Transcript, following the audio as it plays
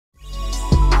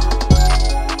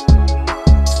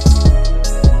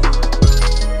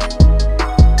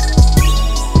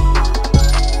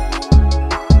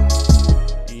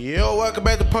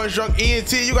PunchDrunk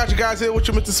ENT. You got your guys here with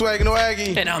you, Mr. Swag No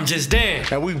Aggie. And I'm just Dan.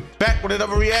 And we back with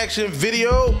another reaction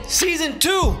video. Season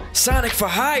 2, Sonic for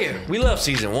Hire. We love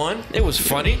Season 1. It was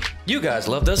funny. You guys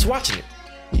loved us watching it.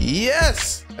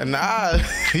 Yes. And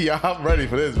I'm ready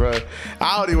for this, bro.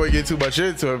 I don't even want to get too much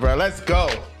into it, bro. Let's go.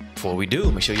 Before we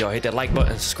do, make sure y'all hit that like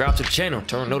button, subscribe to the channel,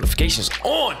 turn notifications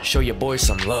on, show your boys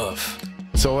some love.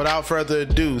 So without further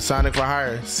ado, Sonic for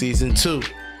Hire Season 2.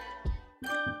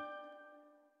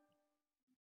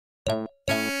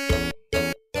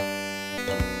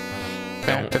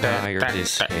 Don't hire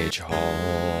this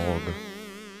hedgehog.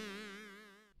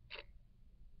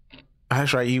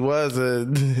 That's right, he was a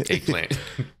eggplant.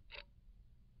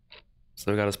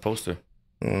 Still got his poster.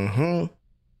 Mm-hmm.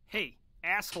 Hey,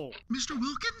 asshole. Mr.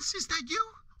 Wilkins, is that you?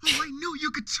 Oh, I knew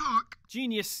you could talk.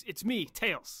 Genius, it's me,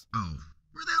 Tails. Oh,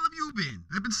 where the hell have you been?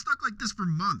 I've been stuck like this for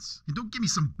months. And don't give me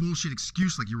some bullshit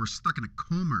excuse like you were stuck in a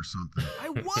coma or something. I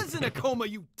was in a coma,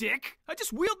 you dick. I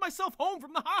just wheeled myself home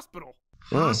from the hospital.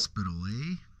 Hospital,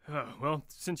 eh? Well,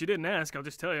 since you didn't ask, I'll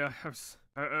just tell you.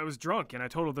 I was drunk and I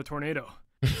totaled the tornado.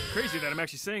 Crazy that I'm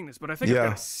actually saying this, but I think I've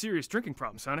got a serious drinking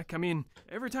problem, Sonic. I mean,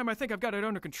 every time I think I've got it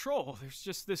under control, there's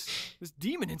just this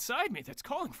demon inside me that's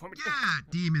calling for me. Yeah,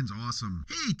 demon's awesome.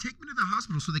 Hey, take me to the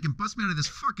hospital so they can bust me out of this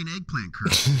fucking eggplant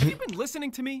curse. Have you been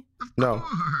listening to me? Of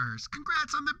course.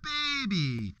 Congrats on the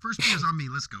baby. First beer's on me.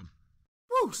 Let's go.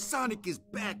 Woo, Sonic is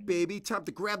back, baby. Time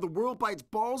to grab the world by its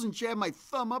balls and jab my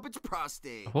thumb up its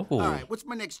prostate. Oh. All right, what's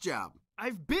my next job?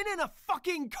 I've been in a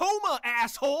fucking coma,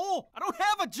 asshole! I don't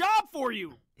have a job for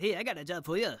you! Hey, I got a job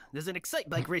for you. There's an Excite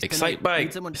Bike race Excite tonight. Bike.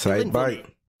 Need someone to fill in Excite for me.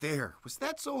 Bike. There, was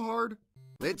that so hard?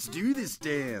 Let's do this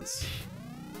dance.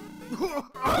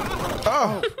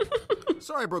 Oh,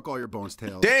 Sorry I broke all your bones,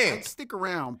 Tails. Damn. I'd stick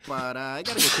around, but I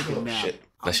gotta go take a nap.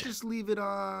 I'll Bless you. just leave it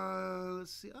on,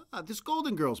 let's see, this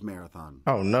Golden Girls marathon.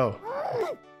 oh no.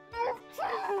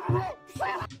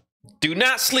 Do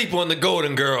not sleep on the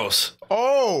Golden Girls.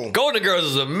 Oh. Golden Girls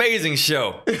is an amazing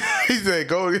show. He said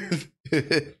go.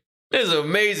 It's an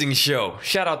amazing show.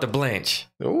 Shout out to Blanche.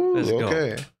 Ooh, Let's go.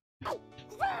 okay.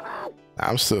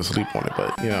 I'm still asleep on it,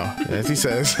 but you know, as he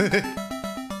says.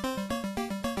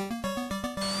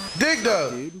 Dig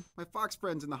dug. Dude, my Fox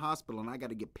friend's in the hospital and I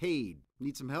gotta get paid.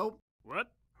 Need some help? What?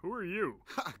 Who are you?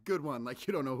 Ha, good one, like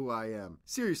you don't know who I am.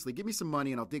 Seriously, give me some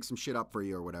money and I'll dig some shit up for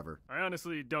you or whatever. I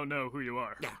honestly don't know who you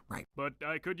are. Yeah, right. But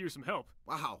I could use some help.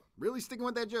 Wow, really sticking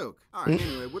with that joke? All right,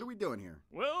 anyway, what are we doing here?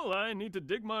 Well, I need to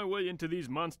dig my way into these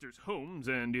monsters' homes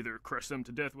and either crush them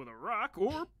to death with a rock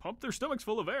or pump their stomachs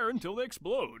full of air until they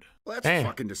explode. Well, that's Damn.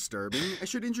 fucking disturbing. I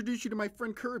should introduce you to my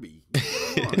friend Kirby.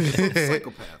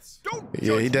 Psychopaths. Don't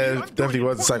Yeah, he judge me. I'm doing definitely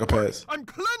was a important work. psychopath. I'm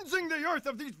cleansing the earth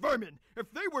of these vermin.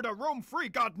 If they were to roam free,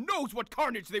 God knows what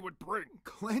carnage they would bring.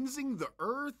 Cleansing the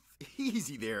earth?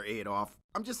 Easy there, Adolf.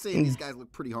 I'm just saying these guys look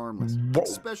pretty harmless. Whoa.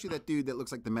 Especially that dude that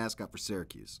looks like the mascot for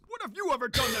Syracuse. What have you ever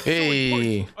done that's Hey.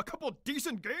 showing point? A couple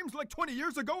decent games like 20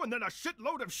 years ago and then a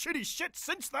shitload of shitty shit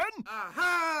since then?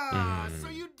 Aha! So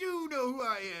you do know who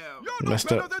I am. You're no Messed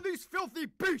better up. than these filthy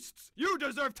beasts! You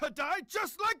deserve to die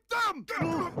just like them!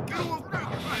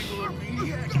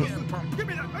 Give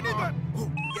me that! I need that!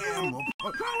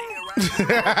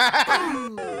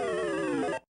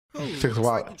 Takes a Looks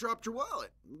while. like you dropped your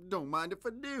wallet. Don't mind if I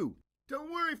do.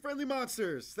 Don't worry, friendly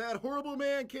monsters. That horrible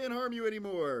man can't harm you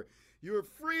anymore. You're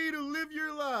free to live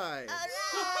your lives.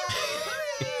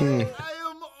 I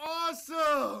am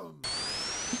awesome.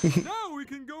 Now we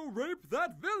can go rape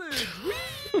that village!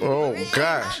 Oh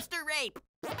gosh. Monster rape.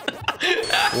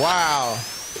 Wow.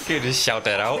 Can you just shout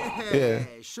that out? Hey,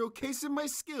 showcasing my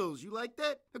skills. You like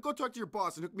that? Now go talk to your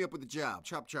boss and hook me up with a job.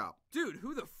 Chop chop. Dude,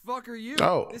 who the fuck are you?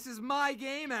 Oh. This is my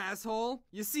game, asshole.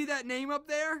 You see that name up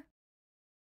there?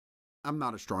 I'm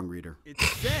not a strong reader. It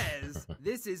says,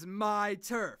 this is my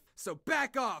turf. So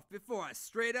back off before I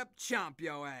straight up chomp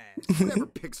your ass. Whatever,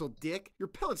 pixel dick. Your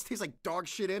pellets taste like dog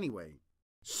shit anyway.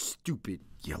 Stupid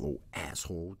yellow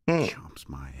asshole chomps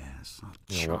my ass. I'll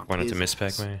chomp Why not to his Miss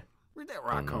ass. Pac-Man? Where'd that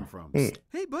rock come from?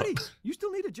 Hey, buddy, you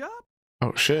still need a job?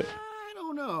 Oh shit. I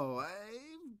don't know. I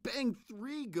banged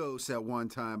 3 ghosts at one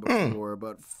time before,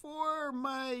 but 4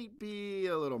 might be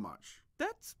a little much.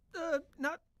 That's,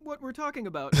 not what we're talking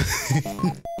about.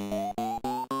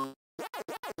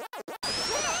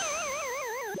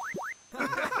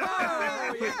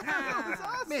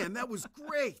 Man, that was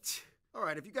great. All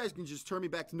right, if you guys can just turn me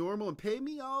back to normal and pay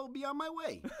me, I'll be on my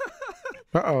way.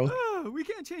 Uh-oh. We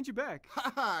can't change you back.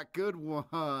 Haha, good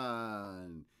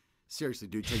one. Seriously,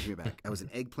 dude, take me back. I was an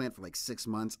eggplant for like 6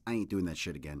 months. I ain't doing that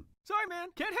shit again. Sorry, man.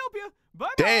 Can't help you.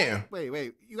 Bye-bye. Damn.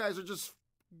 Wait. You guys are just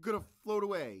gonna float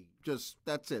away. Just,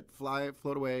 that's it. Fly,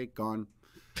 float away, gone.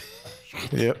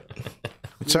 Yep.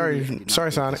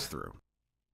 Sorry, Sonic. Through.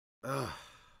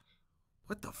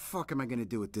 What the fuck am I gonna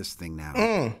do with this thing now?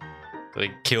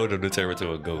 They killed him to turn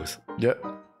into a ghost. Yep.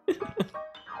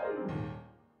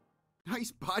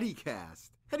 Nice body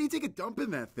cast. How do you take a dump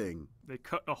in that thing? They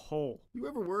cut a hole. You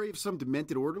ever worry if some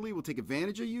demented orderly will take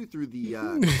advantage of you through the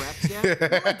crap stack?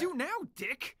 What do I do now,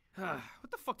 Dick?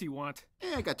 What the fuck do you want?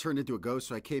 I got turned into a ghost,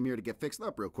 so I came here to get fixed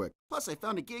up real quick. Plus, I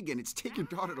found a gig, and it's take your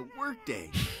daughter to work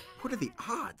day. What are the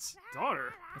odds?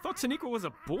 Daughter? I thought Sonequa was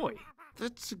a boy.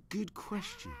 That's a good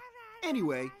question.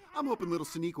 Anyway, I'm hoping little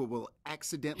Sonequa will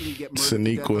accidentally get murdered.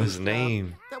 Sonequa. His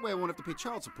name. That way I won't have to pay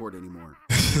child support anymore.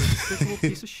 Despicable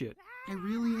piece of shit. I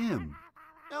really am.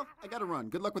 Well, I gotta run.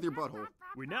 Good luck with your butthole.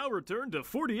 We now return to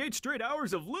 48 straight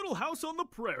hours of Little House on the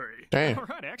Prairie. Damn. All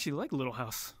right, I actually like Little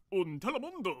House. Un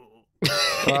telemundo.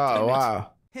 Oh,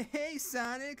 wow. Hey,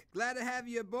 Sonic. Glad to have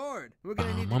you aboard. We're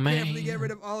gonna need my to carefully man. get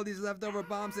rid of all these leftover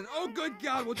bombs and oh, good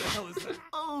God, what the hell is that?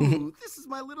 Oh, this is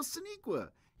my little Sonequa.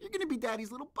 You're gonna be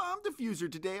Daddy's little bomb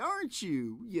diffuser today, aren't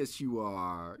you? Yes, you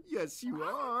are. Yes, you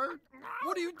are.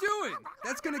 What are you doing?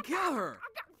 That's gonna kill her.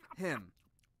 Him.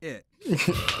 It.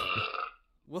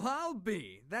 Well, I'll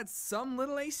be. That's some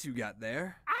little ace you got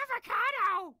there.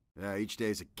 Avocado! Yeah, each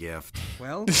day's a gift.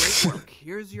 Well, great work.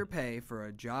 Here's your pay for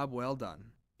a job well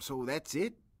done. So that's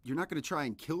it? You're not gonna try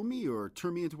and kill me or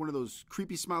turn me into one of those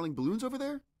creepy smiling balloons over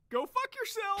there? Go fuck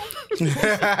yourself.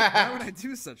 Why would I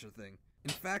do such a thing?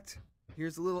 In fact,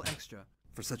 here's a little extra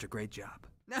for such a great job.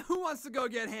 Now, who wants to go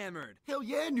get hammered? Hell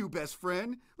yeah, new best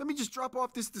friend. Let me just drop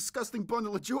off this disgusting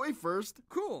bundle of joy first.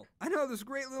 Cool. I know this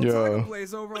great little taco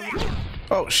place over on the...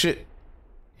 Oh, shit.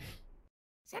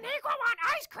 Sonequa want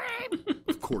ice cream!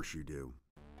 Of course you do.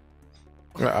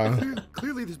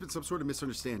 Clearly there's been some sort of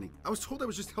misunderstanding. I was told I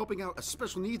was just helping out a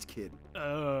special needs kid.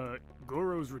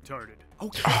 Goro's retarded.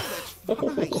 Okay, that's fine.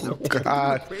 I'll take him to the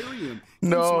God. aquarium. No.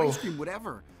 Give him some ice cream,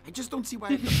 whatever. I just don't see why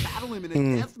I have to battle him in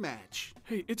a death match.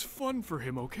 Hey, it's fun for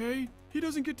him, okay? He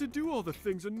doesn't get to do all the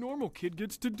things a normal kid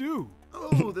gets to do.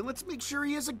 Oh, then let's make sure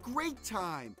he has a great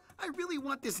time. I really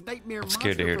want this nightmare monster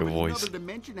scared to hear the from voice. another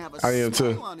dimension to have a I am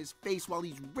smile too. on his face while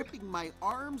he's ripping my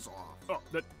arms off. Oh,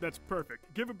 that's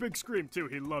perfect. Give a big scream, too.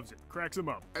 He loves it. Cracks him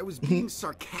up. I was being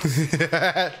sarcastic.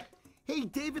 Hey,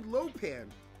 David Lopan,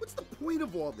 what's the point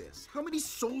of all this? How many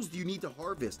souls do you need to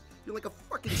harvest? You're like a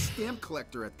fucking stamp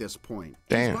collector at this point.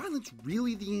 Damn. Is violence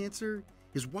really the answer?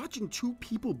 Is watching two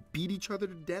people beat each other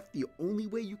to death the only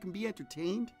way you can be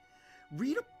entertained?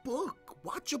 Read a book,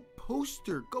 watch a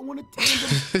poster, go on a tandem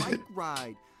bike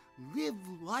ride, live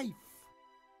life.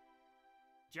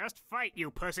 Just fight, you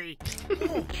pussy.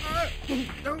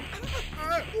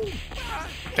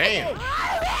 Damn.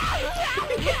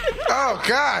 Oh,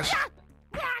 gosh.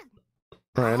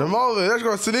 Random over. Let's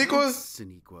go, Sonequa.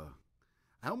 Sonequa,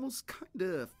 I almost kind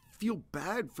of feel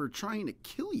bad for trying to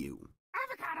kill you.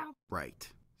 Avocado! Right.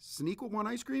 Sonequa want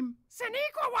ice cream?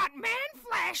 Sonequa want man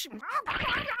flesh!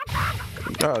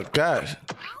 Oh, gosh.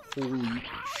 Holy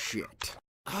shit.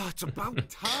 Oh, it's about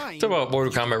time. Talk about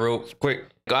Mortal Kombat real quick.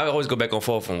 I always go back and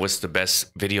forth on what's the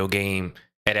best video game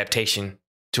adaptation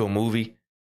to a movie.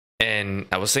 And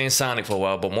I was saying Sonic for a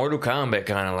while, but Mortal Kombat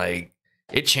kind of like,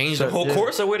 it changed the whole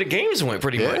course of where the games went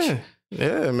pretty much.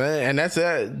 Yeah, man. And that's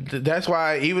that. That's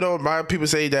why, even though my people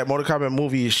say that Mortal Kombat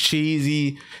movie is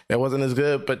cheesy, that wasn't as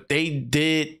good, but they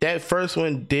did, that first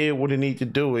one did what it needed to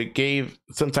do. It gave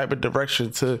some type of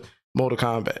direction to Mortal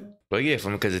Kombat. But yeah,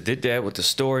 because it did that with the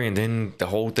story and then the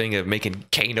whole thing of making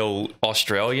Kano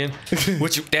Australian,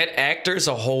 which that actor's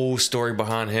a whole story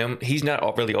behind him. He's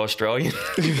not really Australian.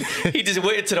 He just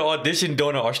went into the audition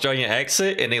doing an Australian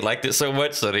accent and they liked it so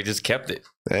much, so they just kept it.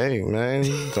 Hey, man.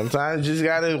 Sometimes you just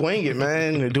got to wing it,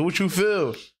 man. Do what you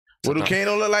feel. What do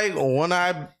Kano look like? A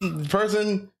one-eyed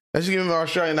person? Let's just give him an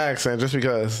Australian accent just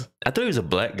because. I thought he was a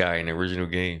black guy in the original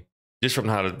game, just from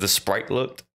how the sprite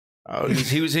looked. Oh,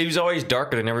 he was always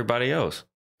darker than everybody else.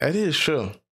 That is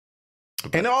true.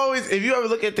 And always, if you ever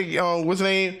look at the what's the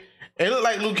name, it looked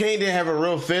like Liu Kang didn't have a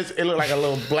real fist. It looked like a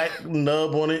little black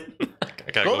nub on it.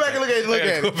 Go back and look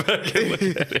at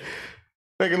it.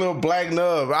 Like a little black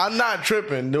nub. I'm not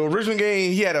tripping. The original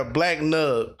game, he had a black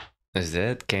nub. Is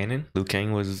that canon? Liu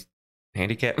Kang was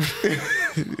handicapped.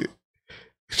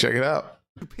 Check it out.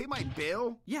 You pay my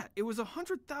bail? Yeah, it was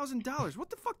 $100,000. What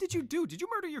the fuck did you do? Did you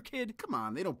murder your kid? Come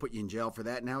on, they don't put you in jail for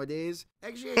that nowadays.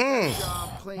 Actually, I got a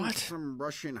job playing some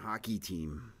Russian hockey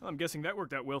team. I'm guessing that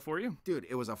worked out well for you. Dude,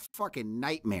 it was a fucking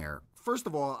nightmare. First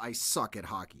of all, I suck at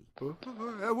hockey. Whoa.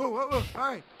 All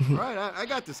right, I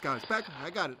got this, guys. Back, I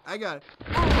got it.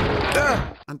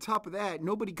 On top of that,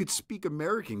 nobody could speak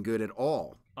American good at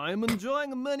all. I'm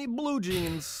enjoying many blue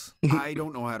jeans. I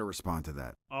don't know how to respond to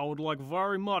that. I would like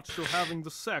very much to having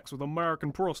the sex with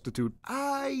American prostitute.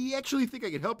 I actually think I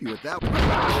could help you with that one.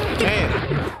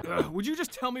 Damn. Would you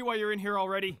just tell me why you're in here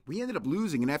already? We ended up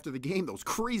losing, and after the game, those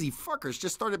crazy fuckers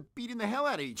just started beating the hell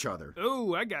out of each other.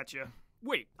 Oh, I gotcha.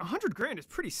 Wait, 100 grand is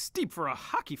pretty steep for a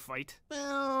hockey fight.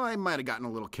 Well, I might have gotten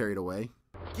a little carried away.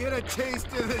 Get a taste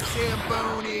of the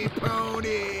Zamboni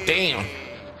pony! Damn.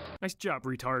 Nice job,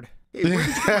 retard. Hey, where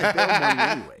did you get my bail money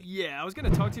anyway? Yeah, I was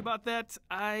gonna talk to you about that.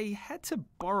 I had to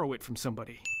borrow it from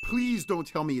somebody. Please don't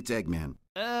tell me it's Eggman.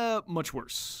 Much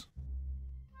worse.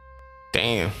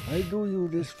 Damn. I do you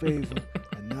this favor,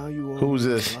 and now you owe Who's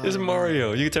this? This is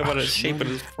Mario. You can tell by the shape of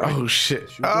his frame. Oh shit.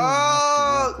 You don't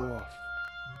have to walk off.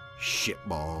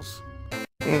 Shitballs.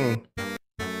 Mm.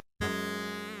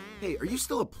 Hey, are you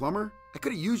still a plumber? I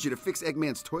could have used you to fix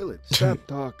Eggman's toilet. Stop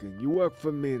talking. You work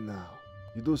for me now.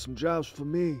 You do some jobs for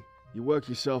me. You work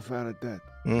yourself out of debt.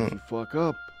 If you fuck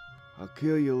up, I'll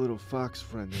kill your little fox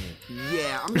friend here.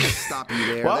 Yeah, I'm gonna stop you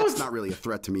there. What? That's not really a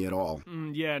threat to me at all.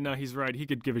 Yeah, no, he's right. He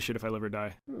could give a shit if I live or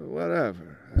die.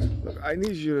 Whatever. Look, I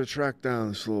need you to track down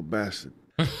this little bastard.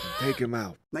 And take him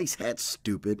out. Nice hat,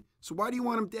 stupid. So why do you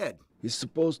want him dead? He's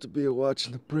supposed to be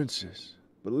watching the princess,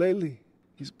 but lately,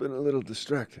 he's been a little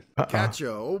distracted.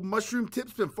 Gotcha. Old Mushroom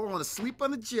Tip's been falling asleep on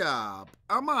the job.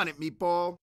 I'm on it,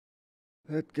 Meatball.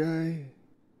 That guy,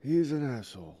 he's an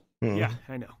asshole. Yeah,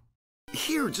 I know.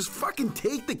 Here, just fucking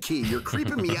take the key. You're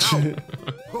creeping me out.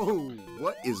 Oh,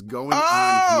 what is going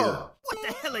on here? What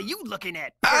the hell are you looking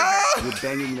at? You're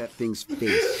banging that thing's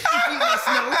face. You must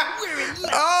know we're in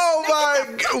love. Oh Now my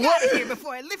get the fuck god. out of What? here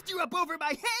before I lift you up over my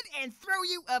head and throw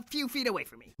you a few feet away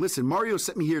from me. Listen, Mario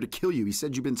sent me here to kill you. He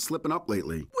said you've been slipping up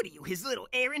lately. What are you, his little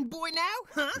errand boy now?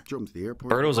 Huh? Drove him to the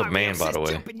airport. Birdo's a Mario man, by says the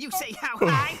way. jump and you say how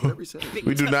high? Whatever he said. Big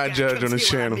We do tough not guy judge comes on this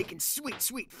here while I'm channel. making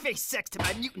sweet face sex to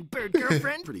my mutant bird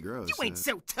girlfriend. Pretty gross. You ain't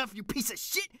so tough, you piece of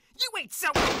shit. You ain't so.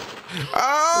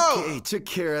 Oh. Okay, took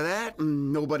care of that.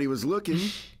 Nobody was looking.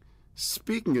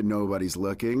 Speaking of nobody's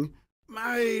looking,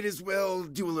 might as well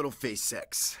do a little face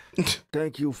sex.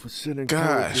 Thank you for sitting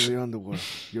Gosh. cold to the underworld.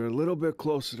 You're a little bit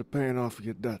closer to paying off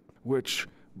your debt, which,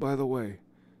 by the way,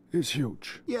 is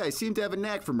huge. Yeah, I seem to have a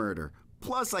knack for murder.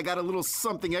 Plus, I got a little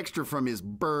something extra from his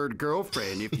bird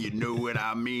girlfriend, if you know what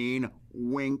I mean.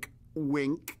 Wink,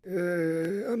 wink.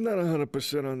 I'm not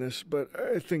 100% on this, but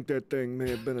I think that thing may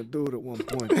have been a dude at one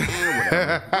point.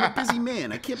 Whatever. I'm a busy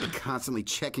man. I can't be constantly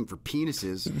checking for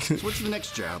penises. So what's the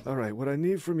next job? All right, what I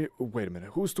need from you... Oh, wait a minute.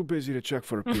 Who's too busy to check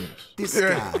for a penis? This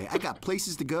guy. I got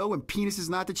places to go and penises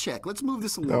not to check. Let's move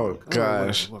this along. Oh All right,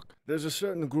 gosh. look, there's a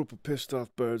certain group of pissed off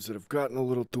birds that have gotten a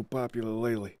little too popular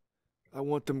lately. I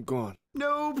want them gone.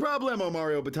 No problemo,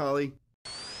 Mario Batali.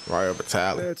 Mario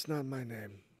Batali. That's not my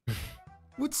name.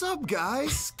 What's up,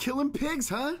 guys? Killing pigs,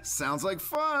 huh? Sounds like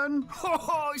fun.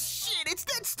 Oh shit! It's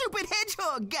that stupid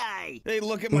hedgehog guy. Hey,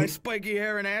 look at my spiky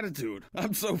hair and attitude.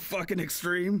 I'm so fucking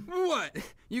extreme. What?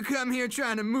 You come here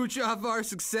trying to mooch off our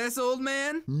success, old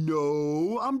man?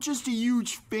 No, I'm just a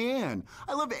huge fan.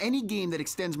 I love any game that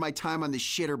extends my time on the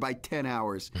shitter by 10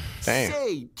 hours. Damn.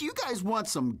 Say, do you guys want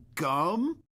some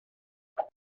gum?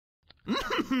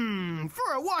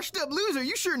 For a washed-up loser,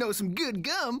 you sure know some good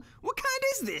gum. What kind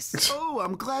is this? Oh,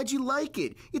 I'm glad you like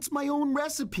it. It's my own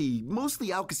recipe,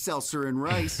 mostly Alka-Seltzer and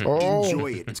rice. Oh.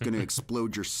 Enjoy it. It's gonna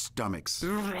explode your stomachs.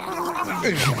 Hold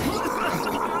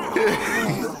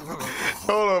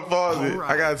on, pause it.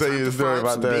 I gotta tell you a story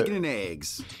about that. Bacon and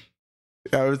eggs.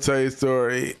 I will tell you a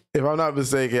story. If I'm not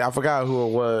mistaken, I forgot who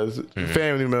it was.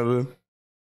 Family member.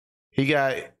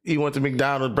 He went to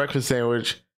McDonald's breakfast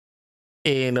sandwich,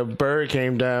 and a bird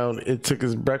came down and took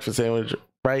his breakfast sandwich.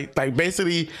 Right, like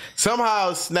basically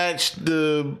somehow snatched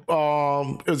the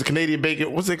it was a Canadian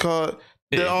bacon. What's it called?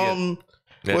 The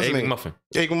what's egg the name? muffin.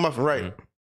 Egg muffin, right?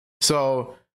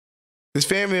 So this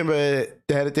family member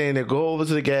they had a thing to go over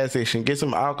to the gas station, get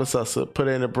some Alka-Seltzer, put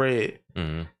it in the bread,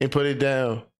 and put it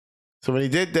down. So when he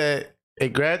did that, they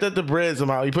grabbed at the bread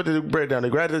somehow. He put the bread down. They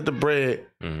grabbed at the bread.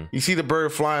 You see the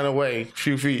bird flying away a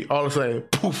few feet. All of a sudden,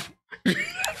 poof. This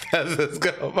is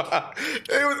why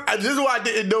I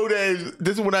didn't know that.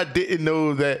 This is when I didn't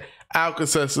know that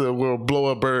Alka-Seltzer will blow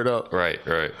a bird up. Right.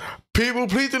 People,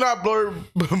 please do not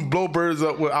blow birds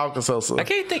up with Alka-Seltzer. I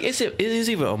can't think. It is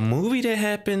either a movie that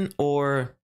happened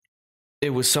or it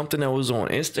was something that was on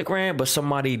Instagram, but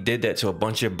somebody did that to a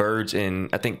bunch of birds in,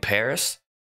 I think, Paris.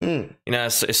 You know,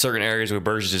 it's certain areas where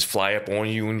birds just fly up on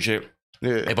you and shit.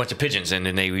 a bunch of pigeons, and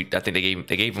then I think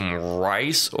they gave him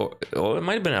rice or it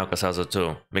might have been Alka-Seltzer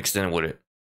too, mixed in with it.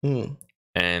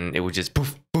 And it was just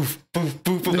poof, poof, poof,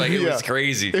 poof, poof. Like, it was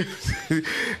crazy.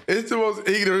 It's the most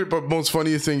ignorant but most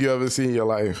funniest thing you ever seen in your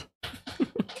life.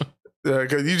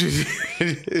 Because you just...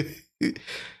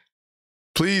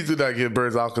 Please do not give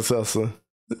birds Alka-Seltzer.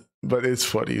 But it's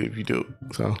funny if you do.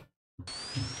 So...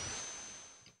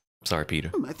 Sorry,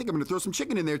 Peter. I think I'm going to throw some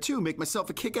chicken in there, too. Make myself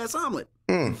a kick-ass omelet.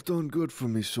 You've done good for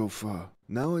me so far.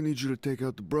 Now I need you to take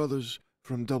out the brothers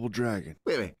from Double Dragon.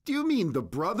 Wait. Do you mean the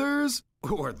brothers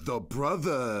or the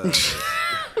brothers?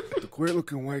 The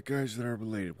queer-looking white guys that are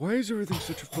related. Why is everything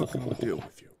such a fucking ordeal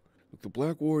with you? Look, the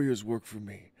Black Warriors work for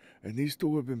me, and these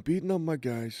two have been beating up my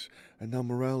guys, and now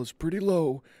morale is pretty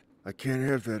low. I can't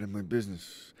have that in my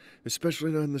business, especially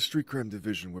not in the street crime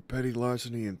division, where petty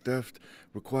larceny and theft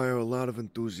require a lot of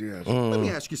enthusiasm. Let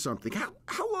me ask you something.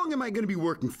 How long am I going to be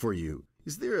working for you?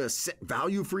 Is there a set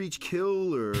value for each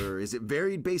kill, or is it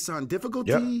varied based on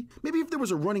difficulty? Yep. Maybe if there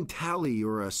was a running tally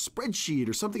or a spreadsheet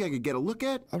or something I could get a look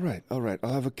at? All right.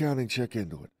 I'll have accounting check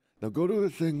into it. Now go to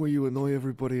the thing where you annoy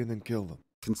everybody and then kill them.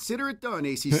 Consider it done,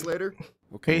 AC Slater.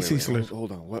 Okay, AC Slater.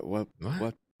 Hold on. What?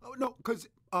 Oh, no, because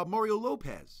Mario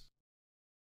Lopez.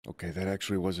 Okay, that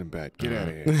actually wasn't bad. Get out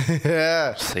of here.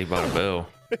 Yeah. Saved by the bell.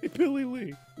 Hey, Billy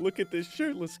Lee, look at this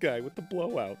shirtless guy with the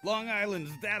blowout. Long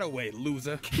Island's that away,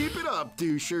 loser. Keep it up,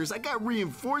 douchers. I got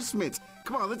reinforcements.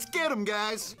 Come on, let's get them,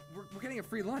 guys. We're getting a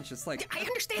free lunch. It's like I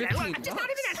understand that. I'm just not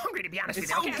even that hungry, to be honest with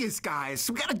you. Focus, guys.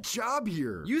 We got a job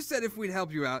here. You said if we'd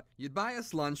help you out, you'd buy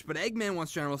us lunch, but Eggman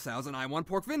wants General Tso's and I want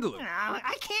pork vindaloo.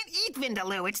 I can't eat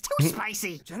vindaloo. It's too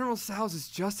spicy. General Tso's is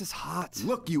just as hot.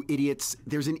 Look, you idiots.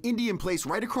 There's an Indian place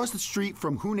right across the street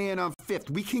from Hunan on 5th.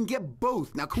 We can get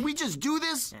both. Now, can we just do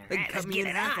this? Let's get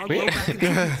it on. We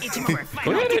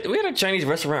had a Chinese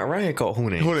restaurant right here called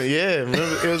Hunan. Hunan, yeah.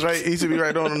 Remember, it was right. It used to be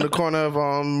right on the corner of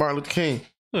Martin Luther King.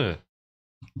 Huh.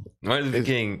 Martin Luther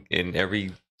King in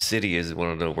every city is one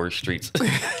of the worst streets.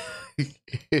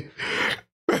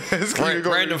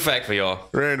 Random fact for y'all.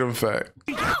 Random fact.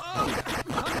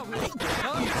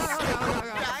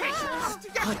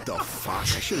 What the fuck? I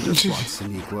should have just bought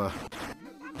Saniqua.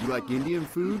 You like Indian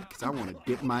food? Because I want to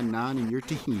dip my naan in your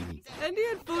tahini.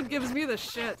 Indian food gives me the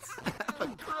shits.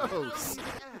 Gross.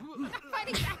 I'm not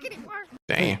fighting back anymore.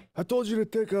 Damn. I told you to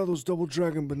take out those Double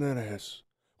Dragon banana heads.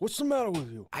 What's the matter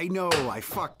with you? I know, I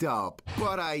fucked up.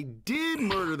 But I did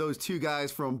murder those two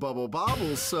guys from Bubble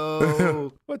Bobble,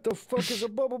 so... What the fuck is a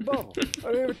Bubble Bobble?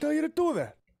 I didn't ever tell you to do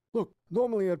that. Look,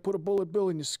 normally I'd put a bullet bill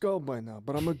in your skull by now,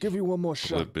 but I'm gonna give you one more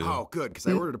shot. Oh, good, because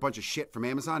I ordered a bunch of shit from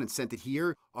Amazon and sent it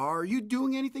here. Are you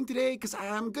doing anything today? Because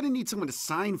I'm gonna need someone to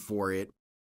sign for it.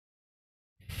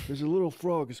 There's a little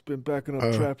frog that's been backing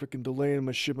up traffic and delaying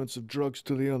my shipments of drugs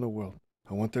to the underworld.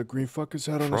 I want that green fucker's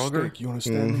head on a steak, you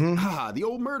understand me? Ah, the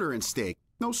old murder and steak.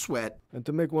 No sweat. And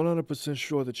to make 100%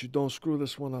 sure that you don't screw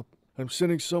this one up, I'm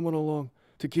sending someone along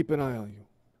to keep an eye on you.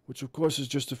 Which of course is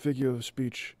just a figure of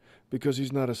speech, because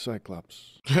he's not a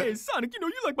Cyclops. Hey, Sonic, you know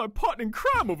you like my partner in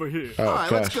crime over here. All right,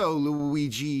 let's go,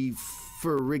 Luigi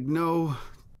Ferrigno.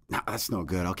 Nah, that's no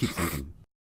good. I'll keep thinking.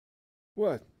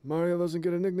 What? Mario doesn't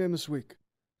get a nickname this week?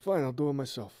 Fine, I'll do it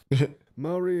myself.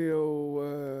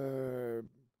 Mario,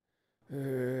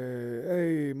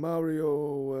 hey,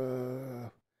 Mario,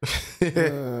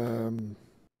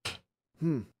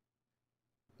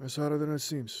 That's harder than it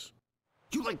seems.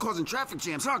 You like causing traffic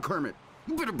jams, huh, Kermit?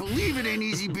 You better believe it ain't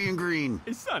easy being green.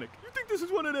 Hey, Sonic, you think this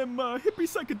is one of them hippie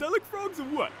psychedelic frogs or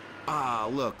what?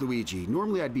 Look, Luigi,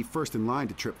 normally I'd be first in line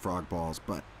to trip frog balls,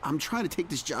 but I'm trying to take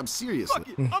this job seriously.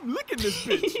 Fuck it, I'm licking this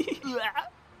bitch.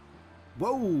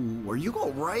 Whoa, are you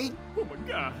all right? Oh my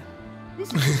god,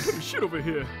 this is some heavy shit over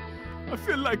here. I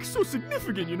feel like so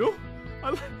significant, you know?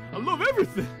 I love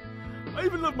everything. I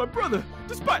even love my brother,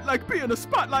 despite like being a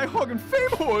spotlight hogging fame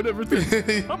whore and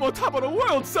everything. I'm on top of the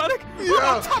world, Sonic. Yeah.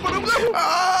 I'm on top of the world.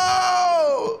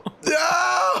 Oh!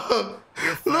 No!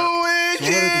 Luigi!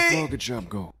 So how did the frog job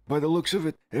go? By the looks of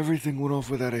it, everything went off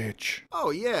without a hitch. Oh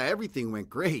yeah, everything went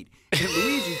great. And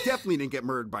Luigi definitely didn't get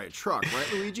murdered by a truck,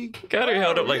 right, Luigi? Got her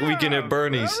held up like Weekend at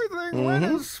Bernie's. Everything went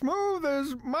as smooth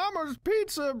as Mama's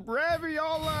pizza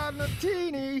raviola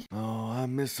natini. Oh, I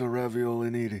miss the ravioli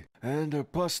niti and her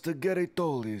pasta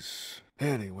gattolis.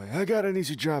 Anyway, I got an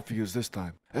easy job for you this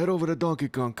time. Head over to Donkey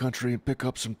Kong Country and pick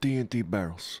up some TNT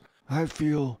barrels. I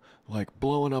feel like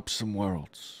blowing up some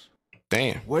worlds.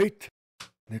 Damn. Wait.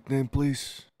 Nickname,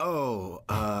 please. Oh,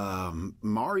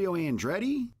 Mario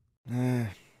Andretti?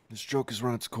 This joke has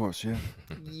run its course, yeah?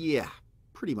 Yeah,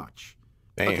 pretty much.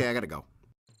 Damn. Okay, I gotta go.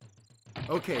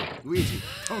 Okay, Luigi,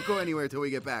 don't go anywhere till we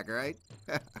get back, all right?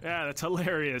 Yeah, that's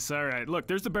hilarious. All right, look,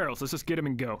 there's the barrels. Let's just get them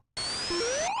and go.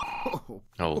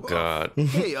 Oh, God.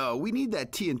 Hey, we need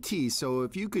that TNT, so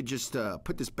if you could just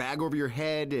put this bag over your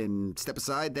head and step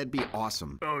aside, that'd be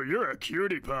awesome. Oh, you're a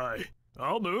cutie pie.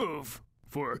 I'll move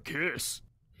for a kiss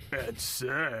and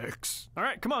sex. All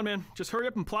right, come on, man. Just hurry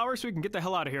up and plow her so we can get the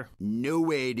hell out of here. No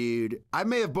way, dude. I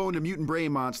may have boned a mutant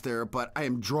brain monster, but I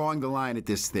am drawing the line at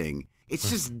this thing. It's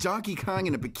just Donkey Kong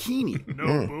in a bikini.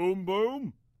 No boom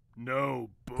boom. No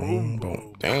boom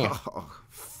boom. Damn. Oh,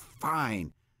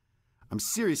 fine. I'm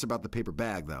serious about the paper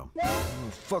bag, though.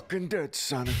 I'm fucking dead,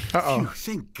 Sonic. Phew,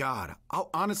 thank God. I'll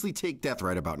honestly take death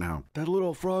right about now. That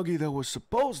little froggy that was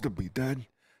supposed to be dead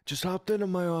just hopped into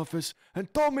my office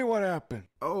and told me what happened.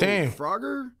 Oh, Damn.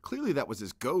 Frogger? Clearly that was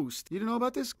his ghost. You didn't know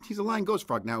about this? He's a lying ghost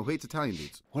frog now who hates Italian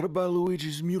dudes. What about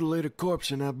Luigi's mutilated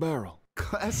corpse in that barrel?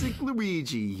 Classic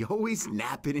Luigi, always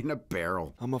napping in a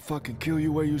barrel. I'ma fucking kill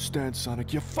you where you stand,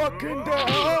 Sonic. You fucking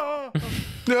dead!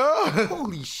 No.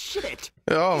 Holy shit!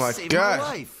 Oh You my saved my God.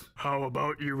 life. How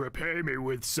about you repay me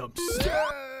with some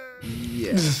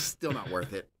Yeah, still not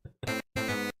worth it.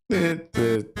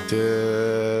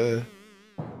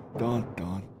 Dun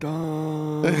dun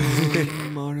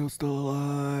dun. Mario's still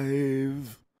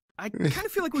alive. I kind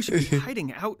of feel like we should be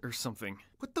hiding out or something.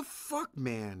 What the fuck,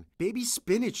 man? Baby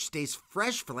spinach stays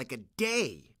fresh for like a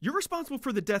day. You're responsible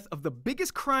for the death of the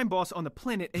biggest crime boss on the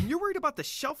planet, and you're worried about the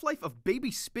shelf life of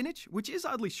baby spinach, which is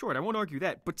oddly short. I won't argue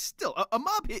that, but still, a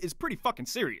mob hit is pretty fucking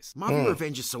serious. Mafia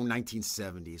revenge is so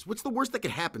 1970s. What's the worst that could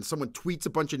happen? Someone tweets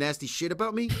a bunch of nasty shit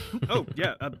about me? Oh,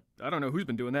 yeah, I don't know who's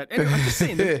been doing that. Anyway, I'm just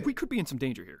saying that we could be in some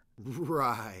danger here.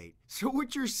 Right. So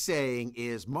what you're saying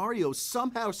is Mario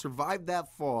somehow survived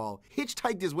that fall,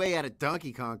 hitchhiked his way out of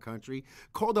Donkey Kong Country,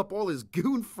 called up all his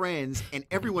goon friends and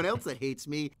everyone else that hates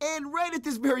me, and right at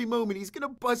this very moment, he's gonna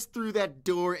bust through that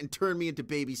door and turn me into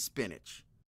baby spinach.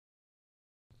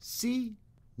 See?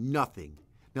 Nothing.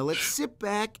 Now let's sit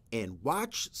back and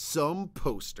watch some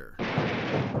poster.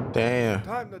 Damn.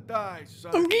 Time to die,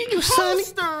 son. I'm getting you, Sonic.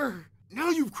 Poster! Now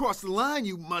you've crossed the line,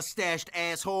 you mustached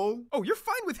asshole. Oh, you're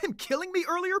fine with him killing me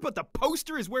earlier, but the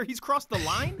poster is where he's crossed the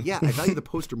line? Yeah, I value the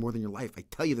poster more than your life. I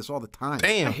tell you this all the time. I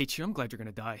Damn. hate you. I'm glad you're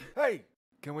gonna die. Hey,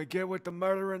 can we get with the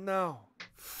murderer now?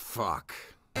 Fuck.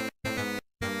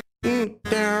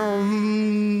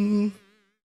 Down.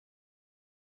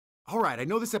 All right, I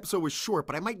know this episode was short,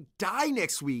 but I might die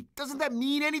next week. Doesn't that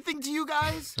mean anything to you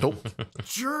guys? Nope.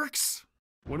 Jerks.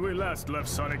 When we last left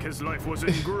Sonic, his life was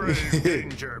in grave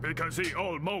danger because he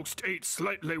almost ate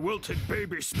slightly wilted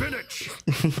baby spinach.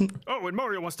 Oh, and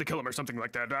Mario wants to kill him or something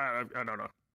like that. I don't know.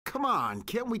 Come on,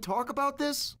 can't we talk about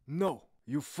this? No.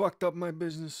 You fucked up my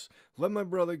business, let my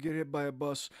brother get hit by a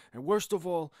bus, and worst of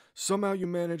all, somehow you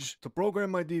managed to program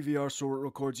my DVR so it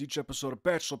records each episode of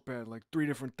Bachelor Pad like 3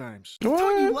 different times. I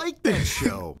thought you liked that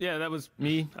show. Yeah, that was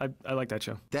me. I like that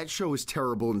show. That show is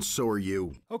terrible, and so are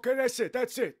you. Okay, that's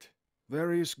it.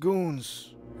 Various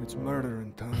goons. It's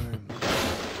murdering time.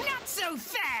 Not so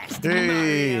fast,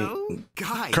 Hey. Mario.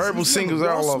 Guys, Kerbal these singles are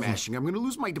all of them. smashing. I'm gonna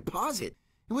lose my deposit.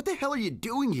 And what the hell are you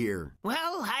doing here?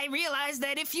 Well, I realize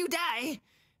that if you die,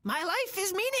 my life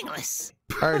is meaningless.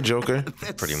 All right, Joker.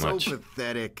 That's Pretty so much.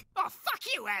 pathetic. Oh, fuck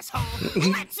you, asshole.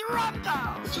 Let's rumble.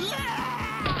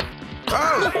 Yeah!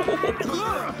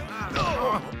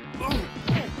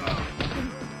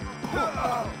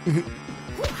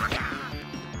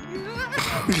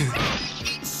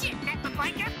 Eat shit,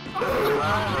 Neckblanker.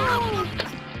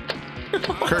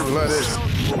 Kirby love this.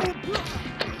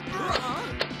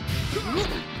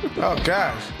 Oh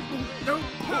gosh.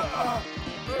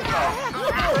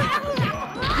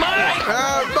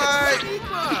 Mike!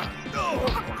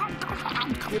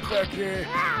 Get back here.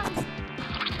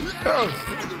 Oh.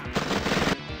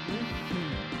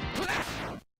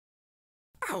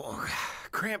 Ow,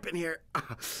 cramp in here.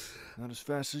 Not as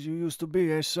fast as you used to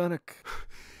be, eh, Sonic?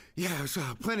 Yeah, I was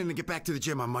planning to get back to the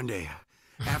gym on Monday,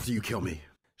 after you kill me.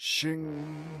 Shing.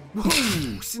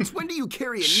 Whoa, since when do you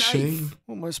carry a knife? Shing.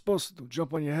 What am I supposed to do?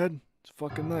 Jump on your head? It's a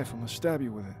fucking knife. I'm gonna stab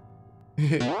you with it.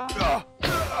 Oh,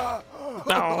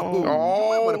 you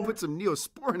might want to put some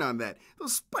Neosporin on that.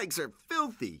 Those spikes are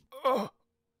filthy. Oh,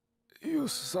 you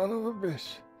son of a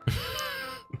bitch.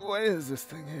 What is this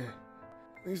thing here?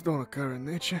 These don't occur in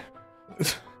nature.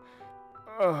 If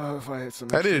I had some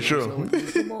That is extra true. I would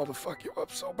use them all to fuck you up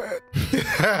so bad.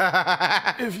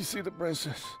 If you see the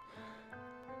princess,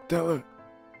 tell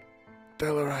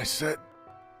her I said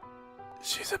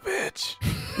she's a bitch.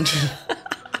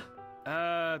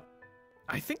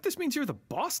 I think this means you're the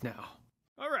boss now.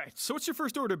 All right, so what's your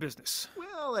first order of business?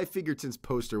 Well, Well, I figured since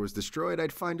Poster was destroyed,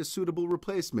 I'd find a suitable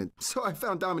replacement. So I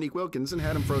found Dominique Wilkins and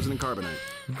had him frozen in carbonite.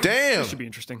 Damn. This should be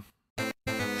interesting.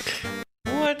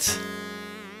 What?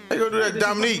 They gonna do that,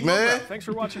 Dominique, man. Thanks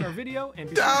for watching our video.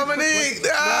 And Dominique,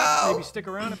 no! Maybe stick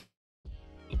around.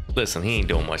 Listen, he ain't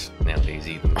doing much nowadays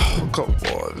either. Oh, come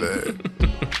on, man.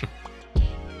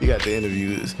 You got the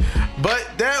interviews. But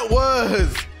that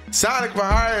was Sonic for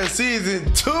Hire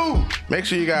Season 2. Make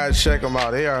sure you guys check them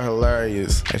out. They are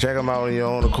hilarious. And check them out on your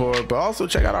own accord. But also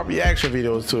check out our reaction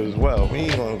videos too as well. We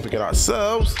ain't gonna pick it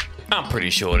ourselves. I'm pretty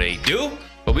sure they do.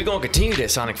 But we're gonna continue that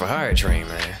Sonic for Hire train,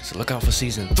 man. So look out for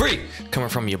Season 3 coming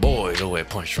from your boys over at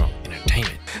PunchDrunk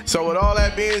Entertainment. So with all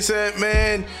that being said,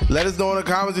 man, let us know in the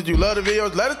comments that you love the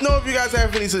videos. Let us know if you guys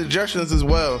have any suggestions as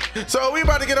well. So we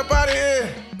about to get up out of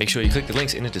here. Make sure you click the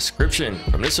links in the description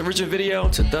from this original video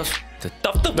to the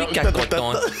stuff that we got going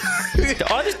on. The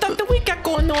other stuff that we got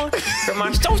going on. From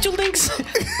our social links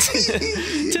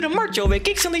to the merch over at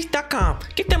geeksunleashed.com.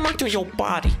 Get that merch on your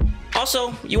body.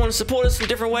 Also, you want to support us in a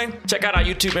different way? Check out our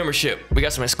YouTube membership. We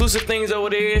got some exclusive things over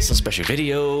there, some special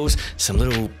videos, some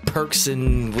little perks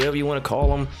and whatever you want to call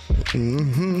them.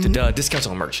 The discounts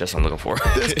on merch, that's what I'm looking for.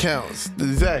 Discounts,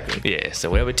 exactly. Yeah,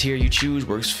 so whatever tier you choose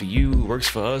works for you, works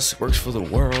for us, works for the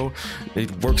world. It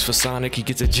works for Sonic, he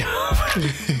gets a job.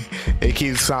 It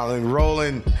keeps Sonic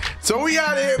rolling. So we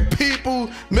out here, people.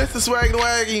 Mr. Swag and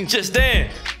Waggy. Just Dan.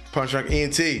 PunchDrunk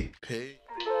ENT. Peace.